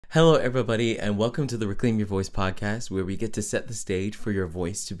Hello, everybody, and welcome to the Reclaim Your Voice podcast, where we get to set the stage for your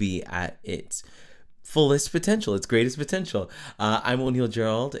voice to be at its fullest potential, its greatest potential. I'm O'Neill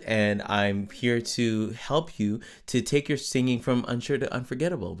Gerald, and I'm here to help you to take your singing from unsure to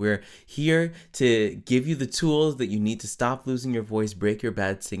unforgettable. We're here to give you the tools that you need to stop losing your voice, break your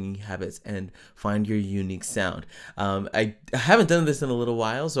bad singing habits, and find your unique sound. I haven't done this in a little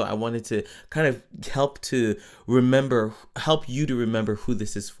while, so I wanted to kind of help you to remember who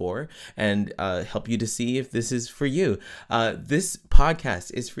this is for, and help you to see if this is for you. This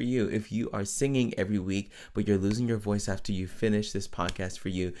podcast is for you if you are singing every week, but you're losing your voice after you finish. This podcast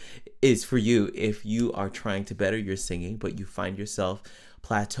is for you if you are trying to better your singing, but you find yourself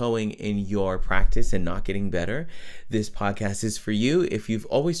plateauing in your practice and not getting better. This podcast is for you if you've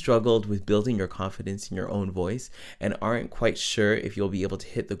always struggled with building your confidence in your own voice and aren't quite sure if you'll be able to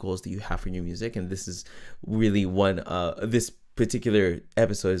hit the goals that you have for your music. And this is really this particular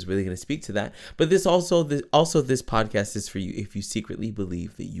episode is really going to speak to that. But this podcast is for you if you secretly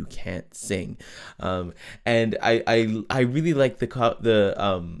believe that you can't sing. And I really like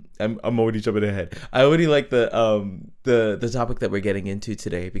I'm already jumping ahead. I already like the topic that we're getting into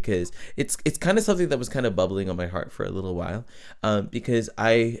today, because it's kind of something that was kind of bubbling on my heart for a little while, because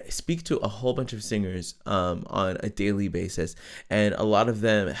I speak to a whole bunch of singers on a daily basis, and a lot of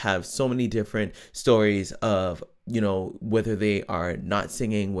them have so many different stories of, whether they are not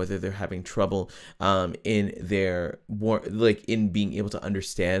singing, whether they're having trouble in their in being able to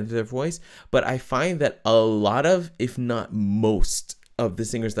understand their voice. But I find that a lot of, if not most, of the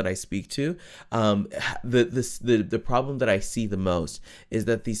singers that I speak to, the problem that I see the most is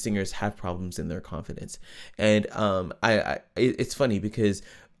that these singers have problems in their confidence. And it's funny because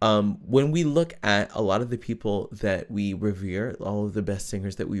when we look at a lot of the people that we revere, all of the best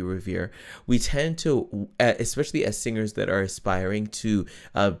singers that we revere, we tend to, especially as singers that are aspiring to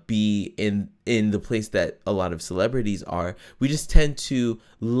be in the place that a lot of celebrities are, we just tend to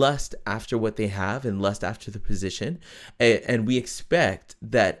lust after what they have and lust after the position. And we expect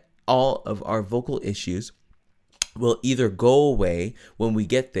that all of our vocal issues will either go away when we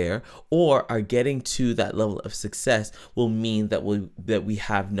get there, or our getting to that level of success will mean that we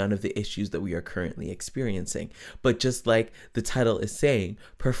have none of the issues that we are currently experiencing. But just like the title is saying,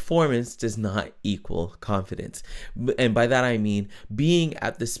 performance does not equal confidence. And by that I mean being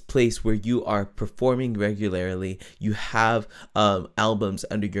at this place where you are performing regularly, you have albums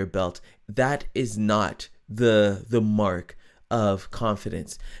under your belt. That is not the mark of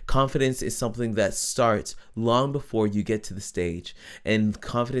confidence. Confidence is something that starts long before you get to the stage, and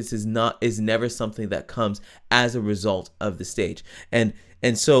confidence is never something that comes as a result of the stage. And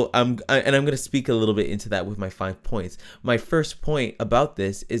so I'm going to speak a little bit into that with my 5 points. My first point about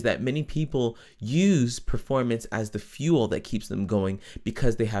this is that many people use performance as the fuel that keeps them going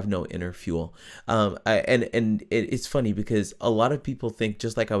because they have no inner fuel. It's funny because a lot of people think,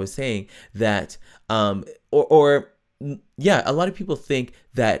 just like I was saying, that a lot of people think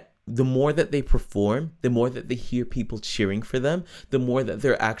that the more that they perform, the more that they hear people cheering for them, the more that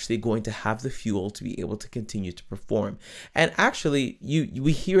they're actually going to have the fuel to be able to continue to perform. And actually,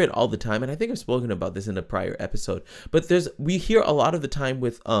 we hear it all the time, and I think I've spoken about this in a prior episode, but we hear a lot of the time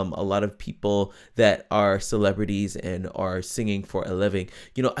with a lot of people that are celebrities and are singing for a living.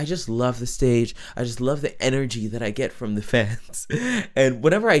 I just love the stage. I just love the energy that I get from the fans. And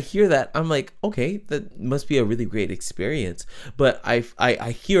whenever I hear that, I'm like, okay, that must be a really great experience. But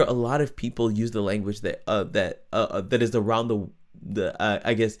I hear a lot of people use the language that is around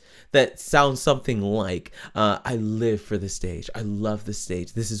I guess that sounds something like, I live for the stage. I love the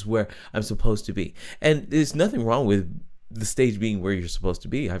stage. This is where I'm supposed to be. And there's nothing wrong with the stage being where you're supposed to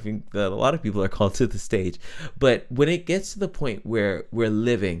be. I think that a lot of people are called to the stage. But when it gets to the point where we're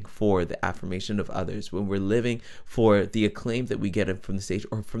living for the affirmation of others, when we're living for the acclaim that we get from the stage,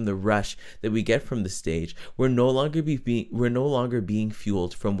 or from the rush that we get from the stage, we're no longer being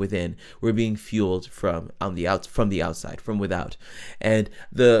fueled from within. We're being fueled from the outside, from without. And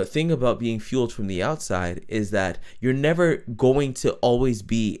the thing about being fueled from the outside is that you're never going to always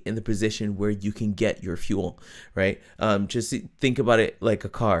be in the position where you can get your fuel, right? Just think about it like a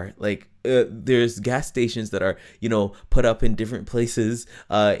car. Like there's gas stations that are, put up in different places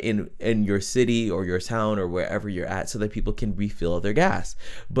in your city or your town or wherever you're at, so that people can refill their gas.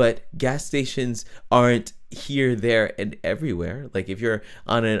 But gas stations aren't here, there, and everywhere. Like if you're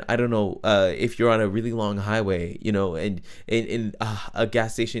on if you're on a really long highway, and a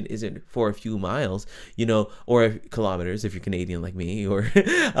gas station isn't for a few miles, or kilometers if you're Canadian like me, or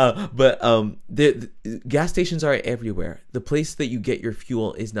but the gas stations are everywhere. The place that you get your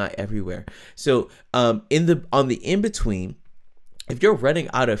fuel is not everywhere. So on the in between, if you're running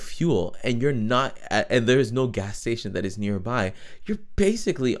out of fuel and you're not and there's no gas station that is nearby, you're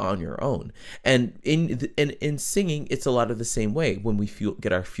basically on your own. And in singing, it's a lot of the same way. When we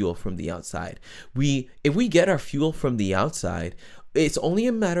get our fuel from the outside, if we get our fuel from the outside, it's only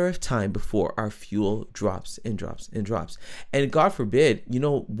a matter of time before our fuel drops and drops and drops. And God forbid,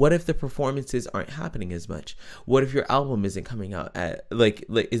 what if the performances aren't happening as much? What if your album isn't coming out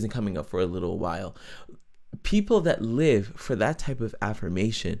isn't coming up for a little while? People that live for that type of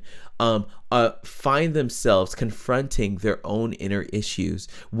affirmation find themselves confronting their own inner issues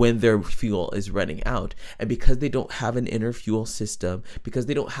when their fuel is running out. And because they don't have an inner fuel system, because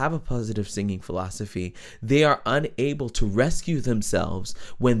they don't have a positive singing philosophy, they are unable to rescue themselves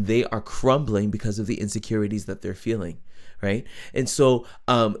when they are crumbling because of the insecurities that they're feeling. Right. And so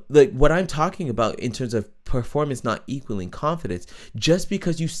what I'm talking about in terms of performance not equaling confidence, just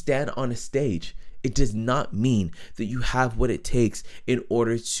because you stand on a stage, it does not mean that you have what it takes in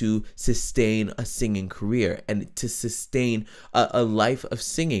order to sustain a singing career and to sustain a life of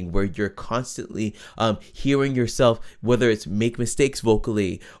singing where you're constantly hearing yourself, whether it's make mistakes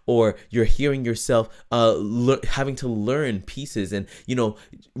vocally or you're hearing yourself having to learn pieces and,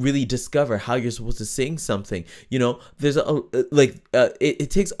 really discover how you're supposed to sing something. There's it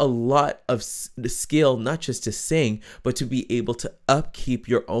takes a lot of skill, not just to sing, but to be able to upkeep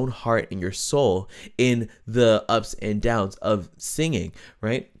your own heart and your soul in the ups and downs of singing,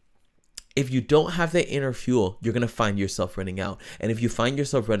 right? If you don't have that inner fuel, you're going to find yourself running out. And if you find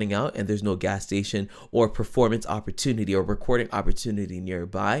yourself running out and there's no gas station or performance opportunity or recording opportunity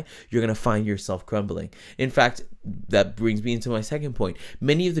nearby, you're going to find yourself crumbling. In fact, that brings me into my second point.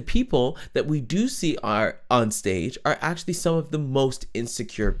 Many of the people that we do see are on stage are actually some of the most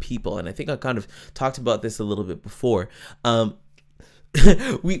insecure people. And I think I kind of talked about this a little bit before.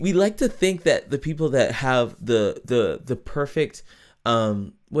 We like to think that the people that have the perfect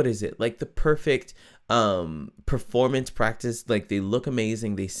the perfect performance practice, like they look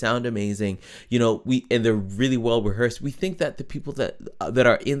amazing, they sound amazing, and they're really well rehearsed. We think that the people that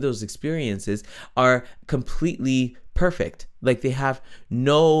are in those experiences are completely perfect, like they have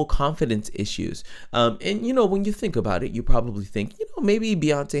no confidence issues. And when you think about it, you probably think, maybe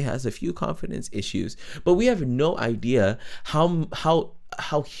Beyonce has a few confidence issues, but we have no idea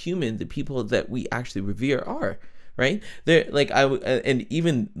how human the people that we actually revere are. Right? They're and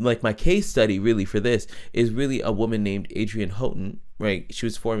even like my case study really for this is really a woman named Adrienne Houghton, right? She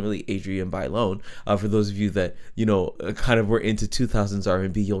was formerly Adrienne Bailon. For those of you that, kind of were into 2000s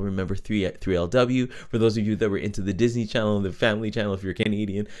R&B, you'll remember 3LW. For those of you that were into the Disney Channel and the Family Channel, if you're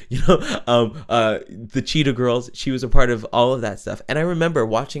Canadian, the Cheetah Girls, she was a part of all of that stuff. And I remember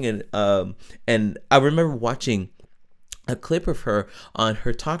watching a clip of her on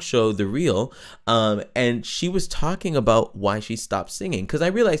her talk show, The Real, and she was talking about why she stopped singing. Because I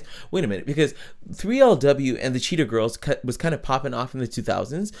realized, wait a minute, because 3LW and the Cheetah Girls was kind of popping off in the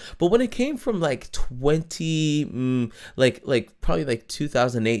 2000s, but when it came from like probably like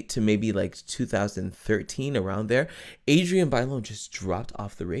 2008 to maybe like 2013, around there, Adrienne Bailon just dropped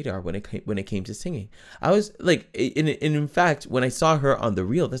off the radar when it came to singing. I was like, in fact, when I saw her on The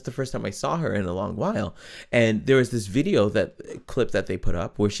Real, that's the first time I saw her in a long while, and there was this video clip that they put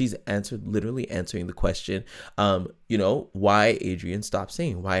up where she's literally answering the question, why Adrienne stopped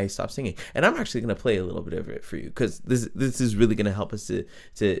singing, why I stopped singing. And I'm actually going to play a little bit of it for you, because this is really going to help us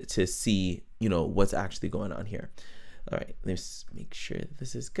to see, what's actually going on here. All right, let's make sure that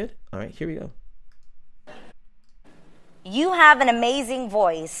this is good. All right, here we go. You have an amazing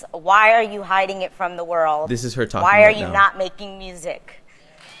voice. Why are you hiding it from the world? This is her talking. Why are you not making music?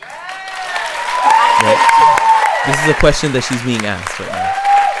 Right. This is a question that she's being asked right now.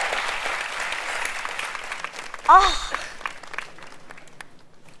 Oh,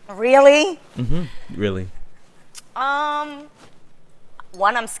 really? Mm-hmm. Really.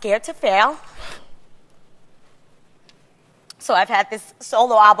 One, I'm scared to fail. So I've had this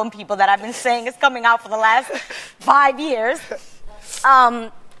solo album, People, that I've been saying is coming out for the last 5 years.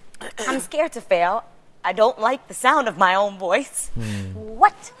 I'm scared to fail. I don't like the sound of my own voice.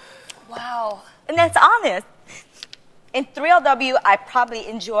 What? Wow. And that's honest. In 3LW, I probably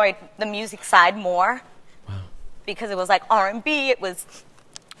enjoyed the music side more. Wow. Because it was like R&B, it was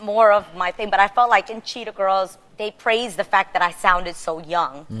more of my thing. But I felt like in Cheetah Girls, they praised the fact that I sounded so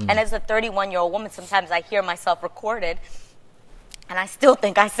young. And as a 31-year-old woman, sometimes I hear myself recorded, and I still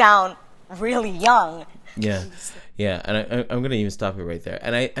think I sound really young. Yeah, yeah, and I'm gonna even stop it right there.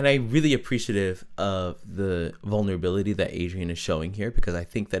 And I really appreciative of the vulnerability that Adrienne is showing here, because I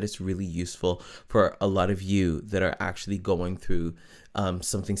think that it's really useful for a lot of you that are actually going through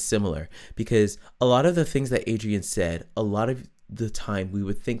something similar. Because a lot of the things that Adrienne said, a lot of the time, we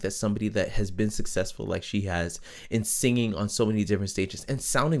would think that somebody that has been successful like she has in singing on so many different stages and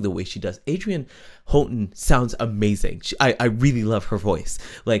sounding the way she does. Adrienne Houghton sounds amazing. I really love her voice.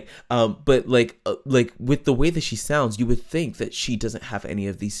 But with the way that she sounds, you would think that she doesn't have any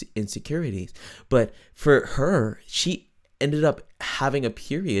of these insecurities. But for her, she ended up having a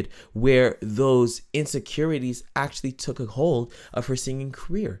period where those insecurities actually took a hold of her singing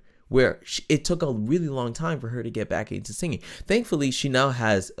career, where it took a really long time for her to get back into singing. Thankfully, she now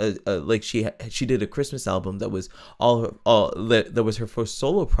has she did a Christmas album that was that was her first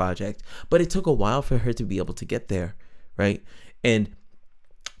solo project, but it took a while for her to be able to get there, right? And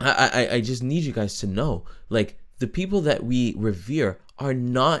I just need you guys to know, like, the people that we revere are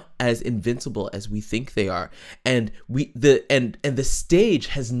not as invincible as we think they are, and the stage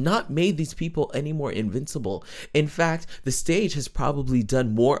has not made these people any more invincible. In fact, the stage has probably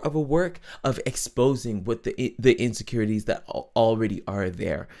done more of a work of exposing what the insecurities that already are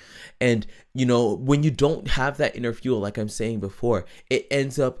there. And when you don't have that inner fuel, like I'm saying before, it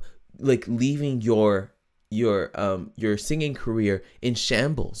ends up like leaving your singing career in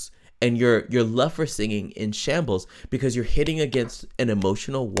shambles, and your love for singing in shambles, because you're hitting against an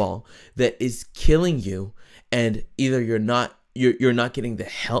emotional wall that is killing you, and either you're not getting the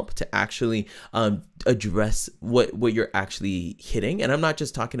help to actually address what you're actually hitting. And I'm not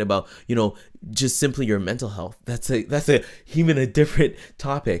just talking about just simply your mental health. That's even a different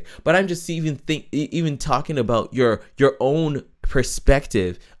topic. But I'm just even talking about your own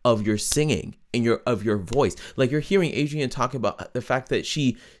perspective of your singing and your voice. Like, you're hearing Adrienne talk about the fact that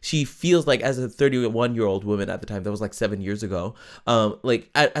she feels like, as a 31-year-old woman at the time, that was like 7 years ago,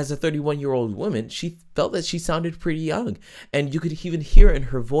 as a 31-year-old woman, she felt that she sounded pretty young, and you could even hear in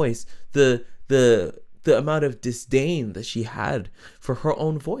her voice the amount of disdain that she had for her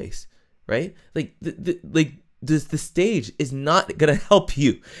own voice, right? Like the stage is not gonna help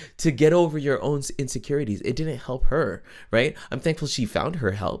you to get over your own insecurities. It didn't help her, right? I'm thankful she found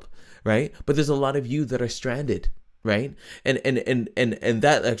her help, right? But there's a lot of you that are stranded, right? And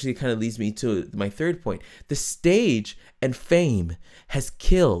that actually kind of leads me to my third point. The stage and fame has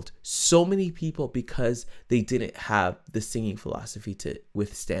killed so many people because they didn't have the singing philosophy to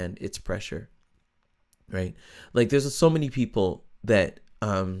withstand its pressure, right? Like, there's so many people that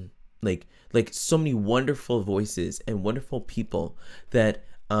like so many wonderful voices and wonderful people that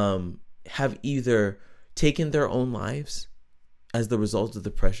have either taken their own lives as the result of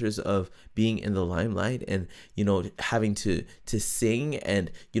the pressures of being in the limelight, and having to sing and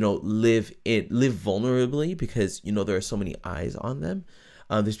live vulnerably, because there are so many eyes on them.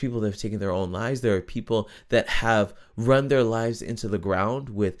 There's people that have taken their own lives. There are people that have run their lives into the ground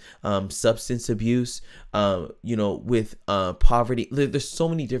with substance abuse, with poverty. There's so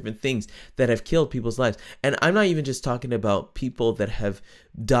many different things that have killed people's lives. And I'm not even just talking about people that have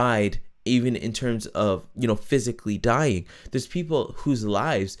died, even in terms of, physically dying. There's people whose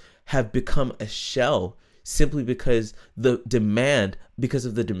lives have become a shell simply because of the demand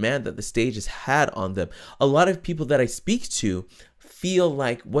that the stage has had on them. A lot of people that I speak to feel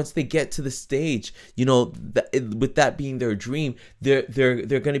like once they get to the stage, with that being their dream, they're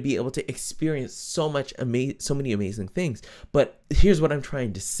going to be able to experience so many amazing things. But here's what I'm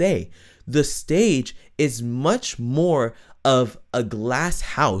trying to say: the stage is much more of a glass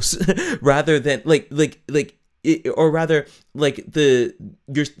house rather than the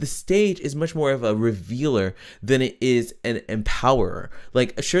stage is much more of a revealer than it is an empowerer.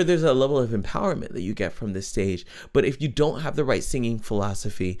 Like, sure, there's a level of empowerment that you get from the stage, but if you don't have the right singing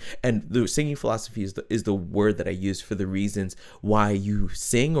philosophy, and the singing philosophy is the word that I use for the reasons why you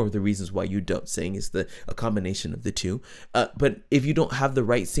sing, or the reasons why you don't sing, is a combination of the two. But if you don't have the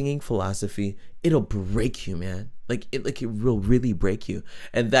right singing philosophy, it'll break you, man. It will really break you.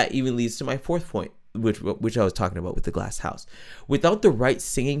 And that even leads to my fourth point, which I was talking about with the glass house. Without the right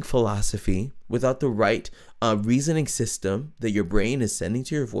singing philosophy, without the right reasoning system that your brain is sending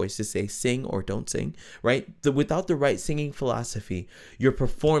to your voice to say sing or don't sing, right? Without the right singing philosophy, your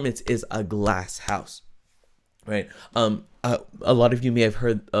performance is a glass house, right? A lot of you may have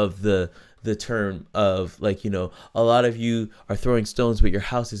heard of the term of, a lot of you are throwing stones, but your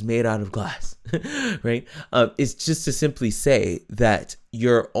house is made out of glass, right? It's just to simply say that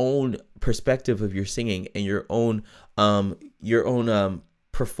your own perspective of your singing and your own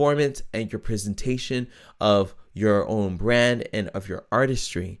performance and your presentation of your own brand and of your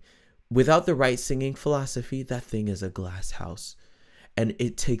artistry, without the right singing philosophy, that thing is a glass house, and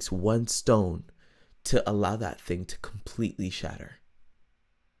it takes one stone to allow that thing to completely shatter.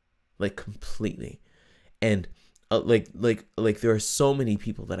 Completely. And there are so many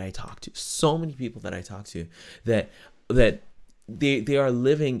people that I talk to that they are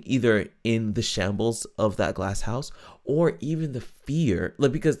living either in the shambles of that glass house, or even the fear,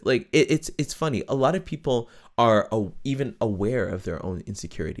 like, because like it's funny, a lot of people are even aware of their own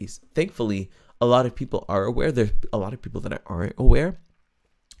insecurities. Thankfully, a lot of people are aware. There's a lot of people that aren't aware,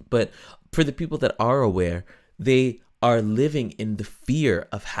 but for the people that are aware, they are living in the fear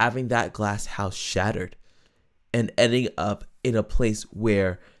of having that glass house shattered and ending up in a place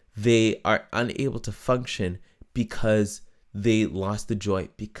where they are unable to function because they lost the joy,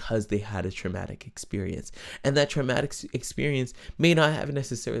 because they had a traumatic experience. And that traumatic experience may not have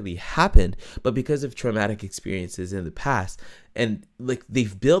necessarily happened, but because of traumatic experiences in the past, and like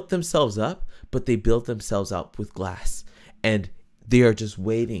they've built themselves up, but they built themselves up with glass, and they are just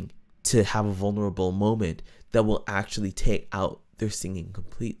waiting to have a vulnerable moment that will actually take out their singing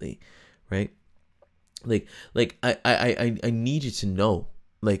completely, right? Like I need you to know,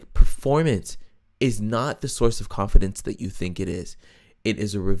 like, performance is not the source of confidence that you think it is. It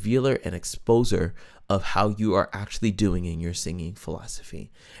is a revealer and exposer of how you are actually doing in your singing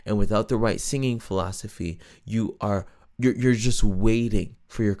philosophy. And without the right singing philosophy, you're just waiting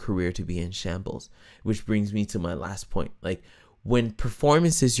for your career to be in shambles. Which brings me to my last point. Like, when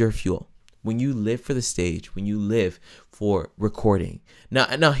performance is your fuel, when you live for the stage, when you live for recording. Now,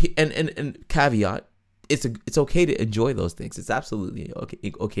 and caveat, it's okay to enjoy those things. It's absolutely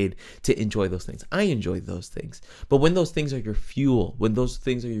okay to enjoy those things. I enjoy those things. But when those things are your fuel, when those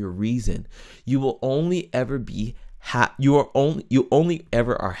things are your reason, you will only ever be you only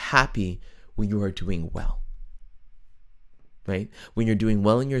ever are happy when you are doing well. Right? When you're doing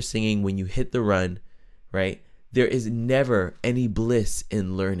well in your singing, when you hit the run, right? There is never any bliss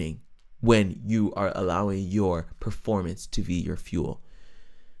in learning when you are allowing your performance to be your fuel.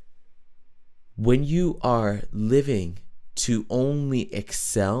 When you are living to only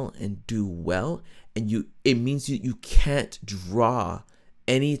excel and do well, and it means you can't draw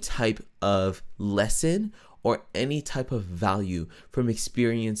any type of lesson or any type of value from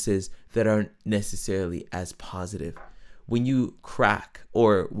experiences that aren't necessarily as positive. When you crack,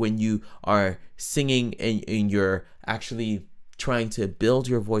 or when you are singing and you're actually trying to build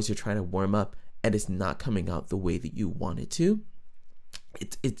your voice, you're trying to warm up, and it's not coming out the way that you want it to,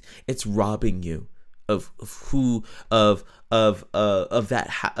 it's robbing you of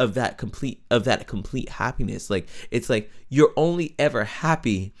that complete happiness. Like, it's like you're only ever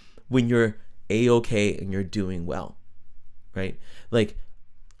happy when you're a-okay and you're doing well, right? Like,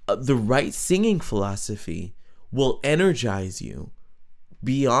 the right singing philosophy will energize you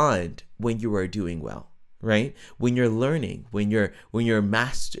beyond when you are doing well, right? When you're learning, when you're in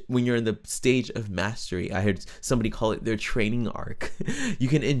the stage of mastery. I heard somebody call it their training arc. You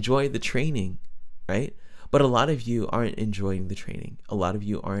can enjoy the training, right? But a lot of you aren't enjoying the training. A lot of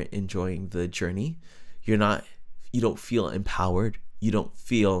you aren't enjoying the journey. You don't feel empowered. You don't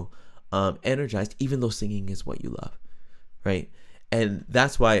feel energized, even though singing is what you love, right? And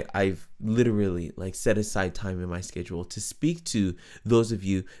that's why I've literally set aside time in my schedule to speak to those of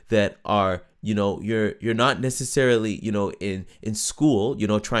you that are, you're not necessarily, in school,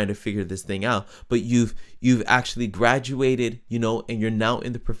 trying to figure this thing out, but you've actually graduated, and you're now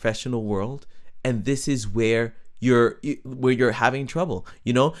in the professional world. And this is where you're having trouble.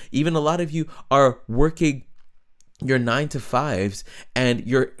 Even a lot of you are working your 9-to-5s, and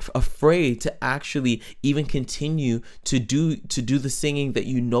you're afraid to actually even continue to do the singing that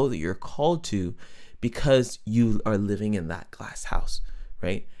that you're called to, because you are living in that glass house,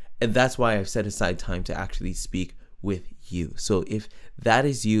 right? And that's why I've set aside time to actually speak with you. So if that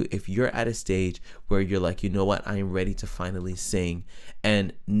is you, if you're at a stage where you're like, you know what, I am ready to finally sing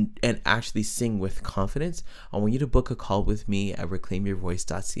and actually sing with confidence, I want you to book a call with me at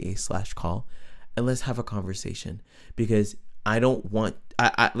reclaimyourvoice.ca/call. And let's have a conversation, because I don't want,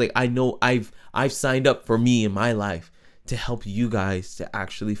 I know I've signed up for me in my life to help you guys to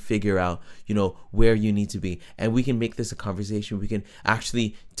actually figure out, where you need to be. And we can make this a conversation. We can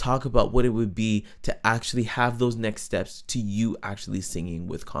actually talk about what it would be to actually have those next steps to you actually singing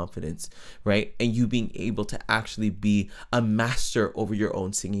with confidence, right? And you being able to actually be a master over your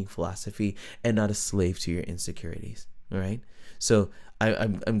own singing philosophy and not a slave to your insecurities, all right? So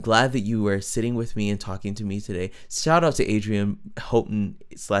I'm glad that you were sitting with me and talking to me today. Shout out to Adrian Houghton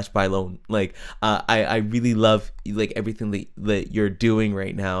 /Bylone. I really love everything that you're doing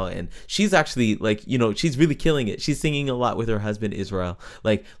right now. And she's actually she's really killing it. She's singing a lot with her husband, Israel.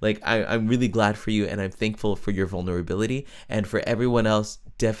 I'm really glad for you, and I'm thankful for your vulnerability. And for everyone else,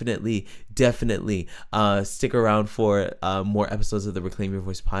 definitely stick around for more episodes of the Reclaim Your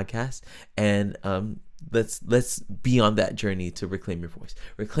Voice podcast. And let's be on that journey to reclaim your voice.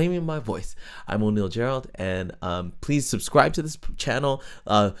 Reclaiming my voice. I'm O'Neal Gerald, and please subscribe to this channel,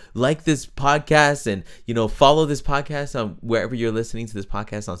 like this podcast, and follow this podcast on wherever you're listening to this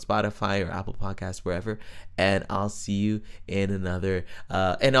podcast, on Spotify or Apple Podcasts, wherever. And I'll see you in another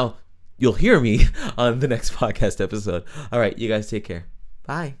you'll hear me on the next podcast episode. All right, you guys take care.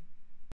 Bye.